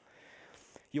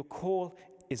 Your call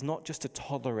is not just to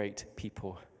tolerate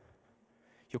people.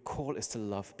 Your call is to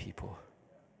love people.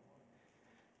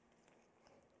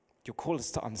 Your call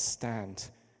is to understand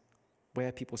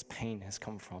where people's pain has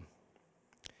come from.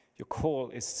 Your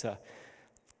call is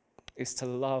to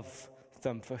love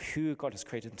them for who God has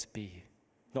created them to be,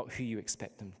 not who you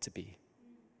expect them to be.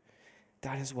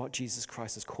 That is what Jesus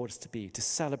Christ has called us to be, to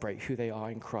celebrate who they are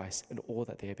in Christ and all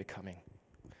that they are becoming.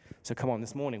 So come on,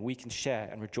 this morning we can share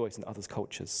and rejoice in others'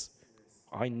 cultures.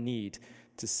 I need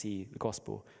to see the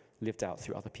gospel lived out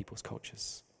through other people's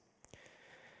cultures.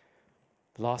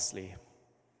 Lastly,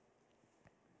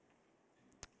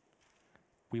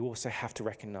 we also have to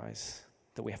recognize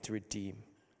that we have to redeem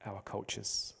our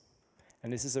cultures.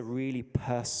 And this is a really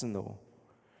personal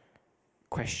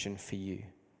question for you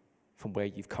from where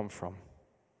you've come from.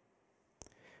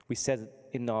 We said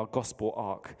in our gospel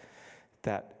arc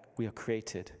that we are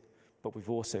created, but we've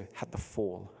also had the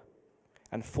fall.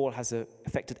 And fall has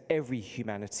affected every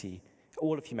humanity,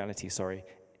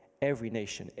 every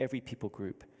nation, every people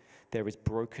group. There is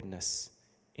brokenness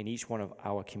in each one of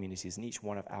our communities, in each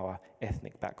one of our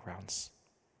ethnic backgrounds.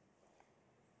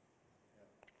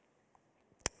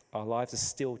 Our lives are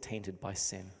still tainted by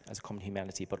sin as a common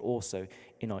humanity, but also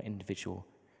in our individual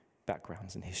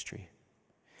backgrounds and history.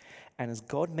 And as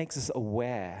God makes us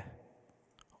aware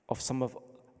of some of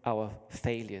our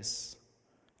failures,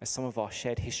 as some of our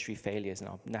shared history failures and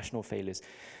our national failures,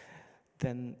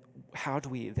 then how do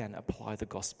we then apply the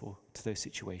gospel to those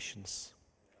situations?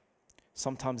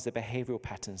 Sometimes the behavioral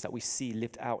patterns that we see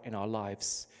lived out in our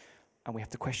lives, and we have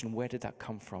to question, where did that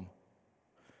come from?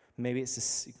 Maybe it's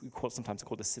this, sometimes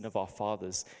called the sin of our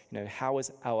fathers. How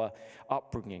is our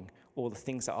upbringing, or the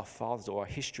things that our fathers or our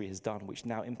history has done, which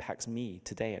now impacts me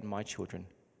today and my children?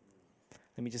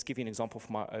 Let me just give you an example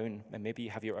from my own, and maybe you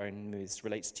have your own, maybe this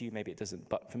relates to you, maybe it doesn't.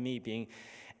 But for me, being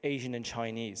Asian and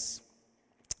Chinese,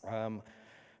 I'll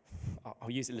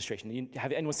use illustration.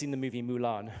 Have anyone seen the movie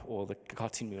Mulan, or the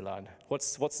cartoon Mulan?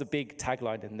 What's the big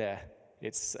tagline in there?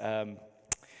 It's,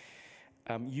 what's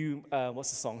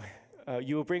the song?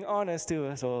 You will bring honors to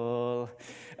us all.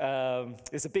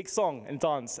 It's a big song and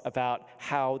dance about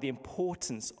how the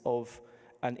importance of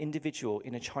an individual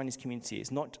in a Chinese community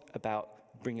is not about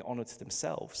bringing honor to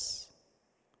themselves.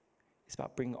 It's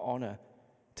about bringing honor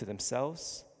to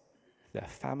themselves, their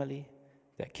family,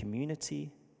 their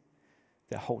community,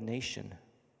 their whole nation.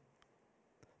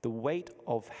 The weight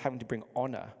of having to bring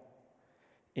honor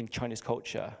in Chinese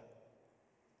culture,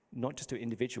 not just to an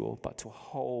individual, but to a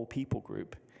whole people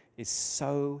group, is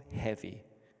so heavy.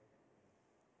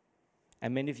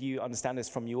 And many of you understand this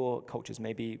from your cultures.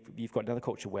 Maybe you've got another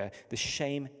culture where the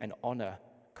shame and honor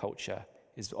culture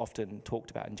is often talked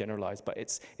about and generalized, but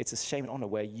it's a shame and honor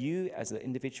where you as an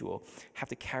individual have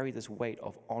to carry this weight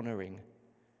of honoring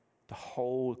the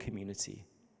whole community.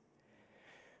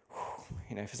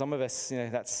 For some of us,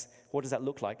 that's, what does that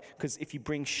look like? Because if you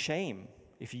bring shame,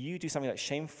 if you do something that's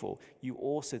shameful, you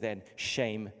also then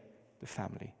shame the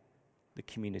family, the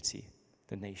community,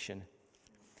 the nation.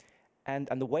 And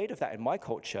the weight of that in my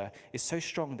culture is so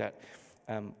strong that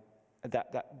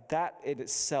that in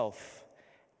itself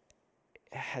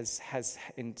I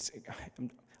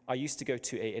used to go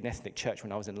to an ethnic church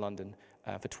when I was in London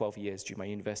for 12 years during my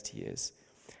university years.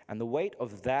 And the weight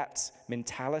of that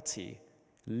mentality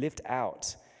lived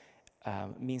out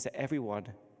means that everyone,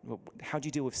 how do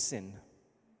you deal with sin?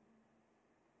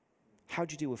 How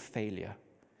do you deal with failure?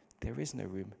 There is no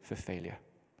room for failure.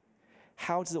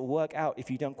 How does it work out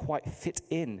if you don't quite fit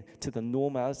in to the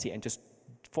normality and just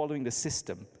following the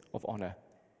system of honor?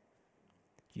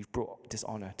 You've brought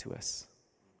dishonor to us.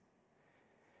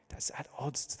 That's at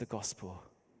odds to the gospel.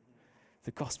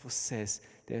 The gospel says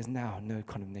there is now no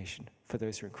condemnation for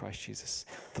those who are in Christ Jesus.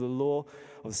 For the law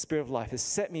of the Spirit of life has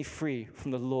set me free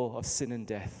from the law of sin and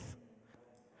death.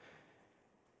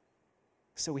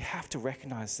 So we have to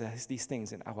recognize these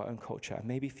things in our own culture. And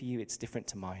maybe for you it's different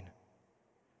to mine.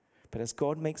 But as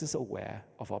God makes us aware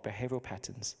of our behavioral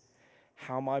patterns,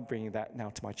 how am I bringing that now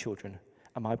to my children?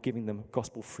 Am I giving them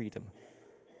gospel freedom?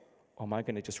 Or am I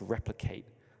going to just replicate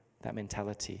that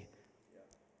mentality,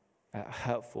 a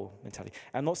hurtful mentality?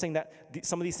 I'm not saying that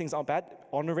some of these things aren't bad.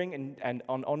 Honoring and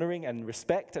honoring and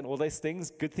respect and all those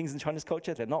things, good things in Chinese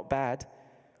culture, they're not bad,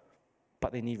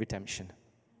 but they need redemption.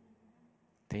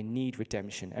 They need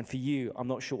redemption. And for you, I'm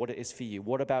not sure what it is for you.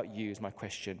 What about you is my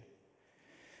question.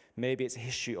 Maybe it's a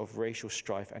history of racial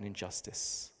strife and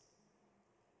injustice.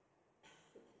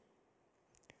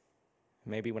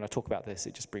 Maybe when I talk about this,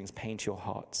 it just brings pain to your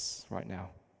hearts right now.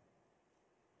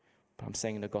 But I'm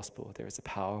saying in the gospel, there is a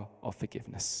power of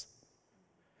forgiveness.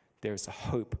 There is a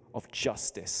hope of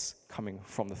justice coming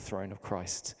from the throne of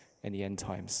Christ in the end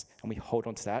times. And we hold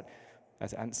on to that,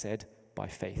 as Ant said, by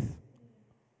faith.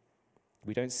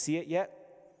 We don't see it yet,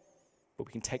 but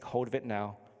we can take hold of it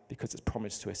now because it's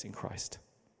promised to us in Christ.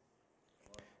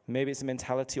 Maybe it's a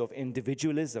mentality of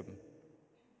individualism.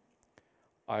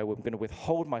 I'm going to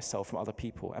withhold myself from other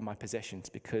people and my possessions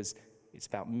because it's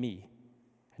about me,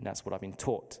 and that's what I've been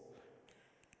taught.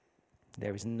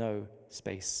 There is no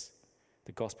space.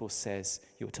 The gospel says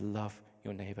you are to love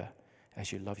your neighbor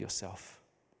as you love yourself.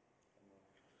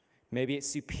 Maybe it's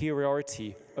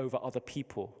superiority over other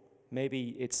people.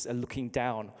 Maybe it's a looking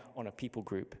down on a people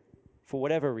group for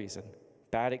whatever reason,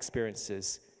 bad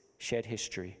experiences, shared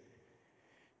history.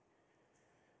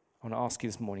 I want to ask you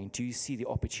this morning, do you see the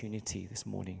opportunity this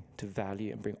morning to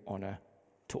value and bring honor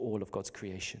to all of God's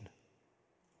creation?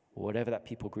 Whatever that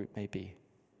people group may be.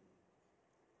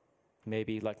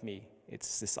 Maybe, like me,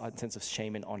 it's this sense of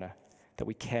shame and honor, that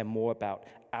we care more about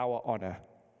our honor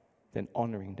than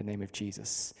honoring the name of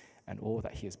Jesus and all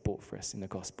that he has bought for us in the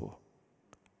gospel.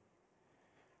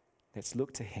 Let's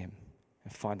look to him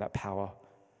and find that power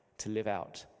to live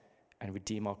out and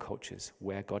redeem our cultures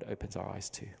where God opens our eyes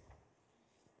to.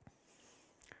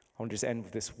 I want to just end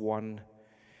with this one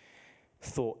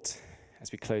thought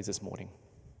as we close this morning.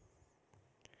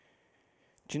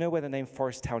 Do you know where the name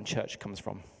Forest Town Church comes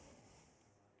from?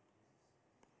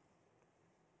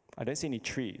 I don't see any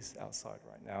trees outside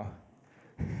right now.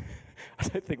 I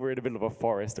don't think we're in the middle of a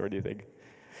forest or anything.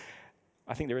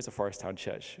 I think there is a Forest Town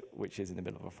Church, which is in the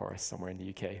middle of a forest somewhere in the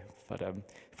UK. But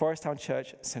Forest Town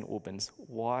Church, St. Albans,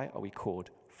 why are we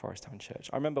called Forest Town Church?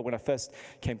 I remember when I first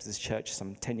came to this church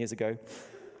some 10 years ago,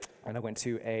 and I went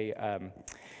to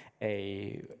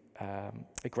a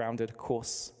grounded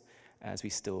course, as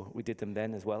we did them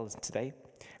then as well as today.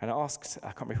 And I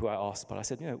can't remember who I asked, but I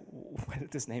said, where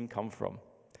did this name come from?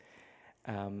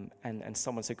 And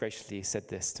someone so graciously said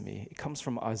this to me. It comes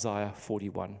from Isaiah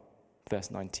 41, verse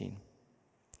 19.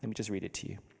 Let me just read it to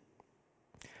you.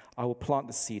 I will plant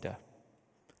the cedar,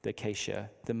 the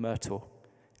acacia, the myrtle,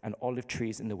 and olive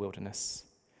trees in the wilderness.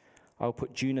 I will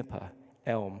put juniper,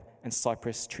 elm, and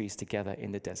cypress trees together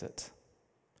in the desert,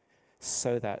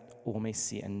 so that all may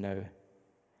see and know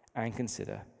and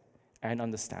consider and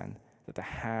understand that the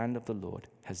hand of the Lord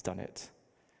has done it.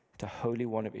 The Holy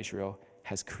One of Israel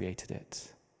has created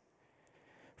it.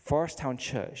 Forest Town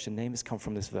Church, the name has come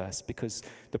from this verse because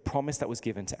the promise that was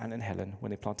given to Anne and Helen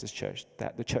when they planted this church,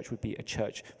 that the church would be a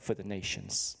church for the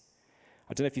nations.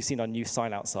 I don't know if you've seen our new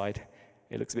sign outside.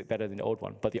 It looks a bit better than the old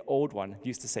one, but the old one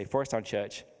used to say Forest Town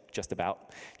Church, just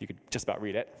about. You could just about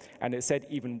read it. And it said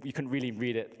even, you couldn't really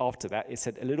read it after that. It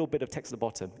said a little bit of text at the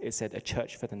bottom. It said a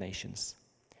church for the nations.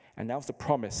 And that was the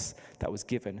promise that was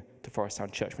given to Forest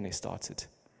Town Church when they started.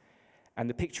 And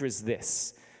the picture is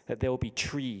this, that there will be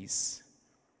trees,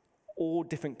 all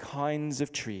different kinds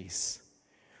of trees,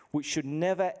 which should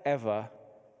never, ever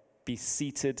be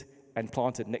seated and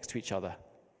planted next to each other.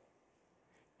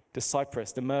 The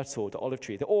cypress, the myrtle, the olive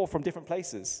tree, they're all from different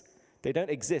places. They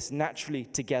don't exist naturally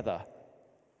together.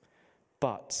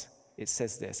 But it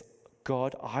says this,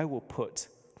 God, I will put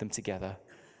them together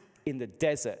in the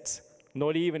desert,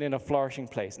 not even in a flourishing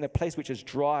place, in a place which is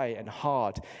dry and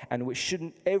hard, and which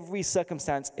shouldn't, every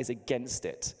circumstance is against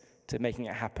it to making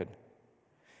it happen.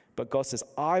 But God says,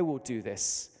 I will do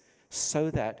this so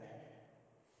that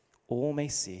all may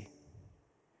see,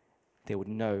 they would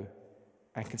know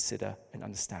and consider and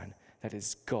understand that it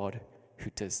is God who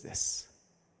does this.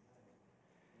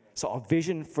 So our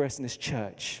vision for us in this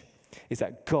church is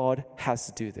that God has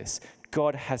to do this.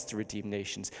 God has to redeem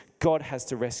nations. God has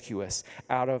to rescue us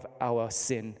out of our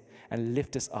sin and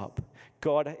lift us up.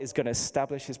 God is going to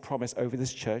establish his promise over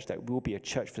this church that we will be a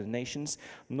church for the nations,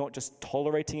 not just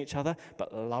tolerating each other,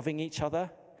 but loving each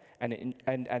other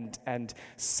and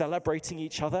celebrating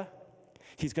each other.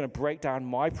 He's going to break down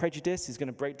my prejudice. He's going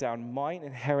to break down my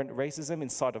inherent racism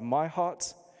inside of my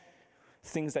heart.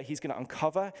 Things that he's going to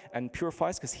uncover and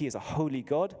purify because he is a holy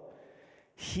God.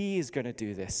 He is going to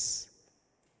do this.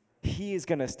 He is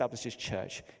going to establish his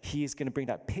church. He is going to bring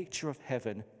that picture of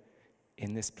heaven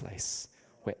in this place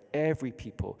where every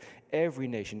people, every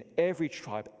nation, every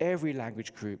tribe, every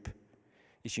language group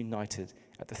is united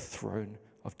at the throne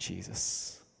of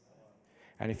Jesus.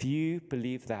 And if you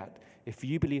believe that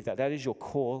that is your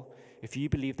call, if you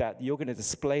believe that you're going to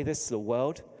display this to the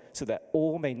world so that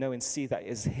all may know and see that it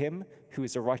is him who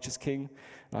is the righteous king,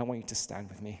 I want you to stand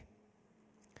with me.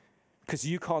 Because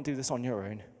you can't do this on your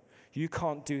own. You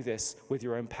can't do this with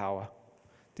your own power.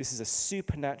 This is a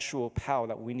supernatural power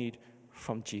that we need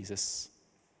from Jesus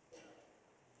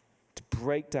to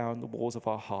break down the walls of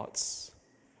our hearts,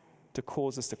 to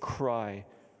cause us to cry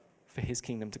for his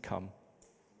kingdom to come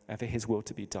and for his will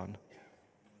to be done.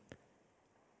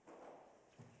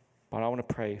 But I want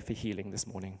to pray for healing this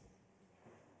morning.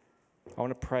 I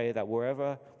want to pray that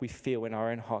wherever we feel in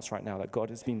our own hearts right now that God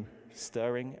has been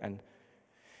stirring and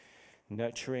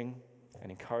nurturing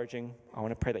and encouraging, I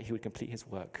want to pray that he would complete his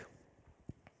work.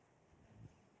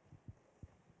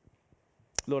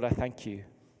 Lord, I thank you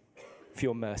for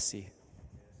your mercy.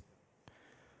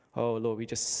 Oh, Lord, we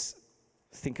just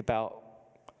think about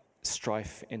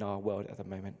strife in our world at the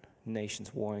moment.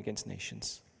 Nations warring against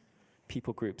nations.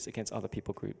 People groups against other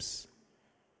people groups.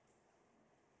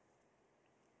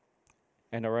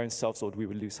 In our own selves, Lord, we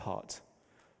would lose heart.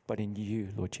 But in you,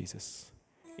 Lord Jesus,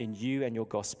 in you and your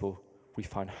gospel, we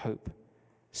find hope,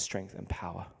 strength, and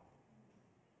power.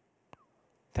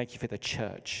 Thank you for the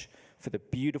church, for the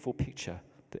beautiful picture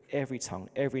that every tongue,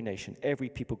 every nation, every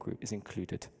people group is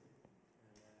included.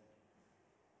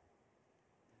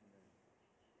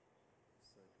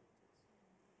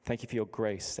 Thank you for your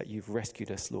grace that you've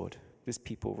rescued us, Lord, this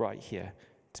people right here,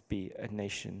 to be a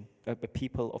nation, a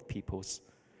people of peoples,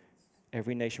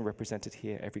 every nation represented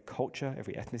here, every culture,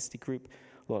 every ethnicity group.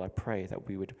 Lord, I pray that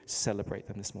we would celebrate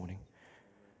them this morning.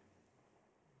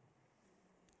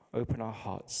 Open our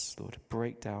hearts, Lord.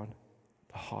 Break down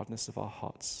the hardness of our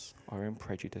hearts, our own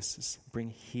prejudices. Bring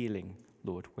healing,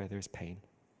 Lord, where there is pain.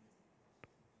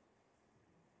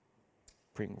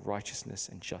 Bring righteousness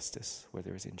and justice where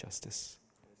there is injustice.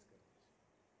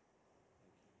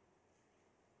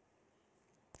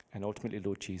 And ultimately,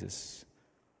 Lord Jesus,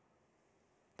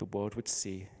 the world would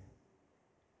see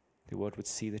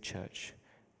the church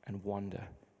and wonder,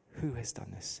 who has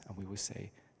done this? And we will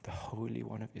say, the Holy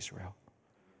One of Israel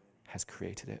has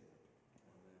created it.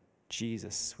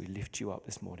 Jesus, we lift you up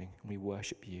this morning and we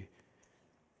worship you.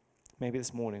 Maybe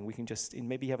this morning we can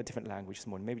maybe you have a different language this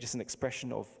morning, maybe just an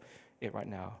expression of it right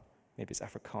now. Maybe it's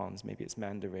Afrikaans, maybe it's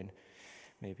Mandarin,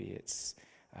 maybe it's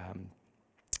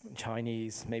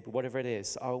Chinese, maybe whatever it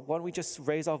is. Why don't we just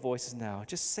raise our voices now?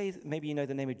 Just say, maybe you know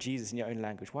the name of Jesus in your own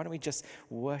language. Why don't we just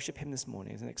worship him this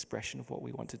morning as an expression of what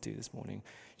we want to do this morning?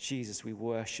 Jesus, we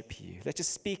worship you. Let's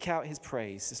just speak out his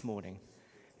praise this morning.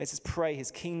 Let's just pray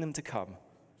his kingdom to come.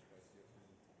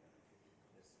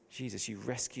 Jesus, you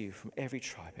rescue from every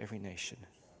tribe, every nation.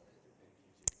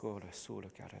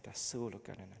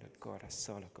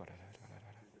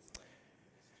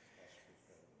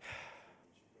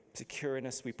 Secure in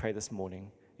us, we pray this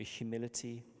morning, a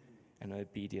humility and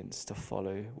obedience to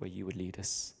follow where you would lead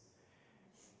us.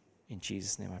 In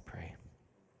Jesus' name I pray.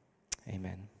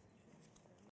 Amen.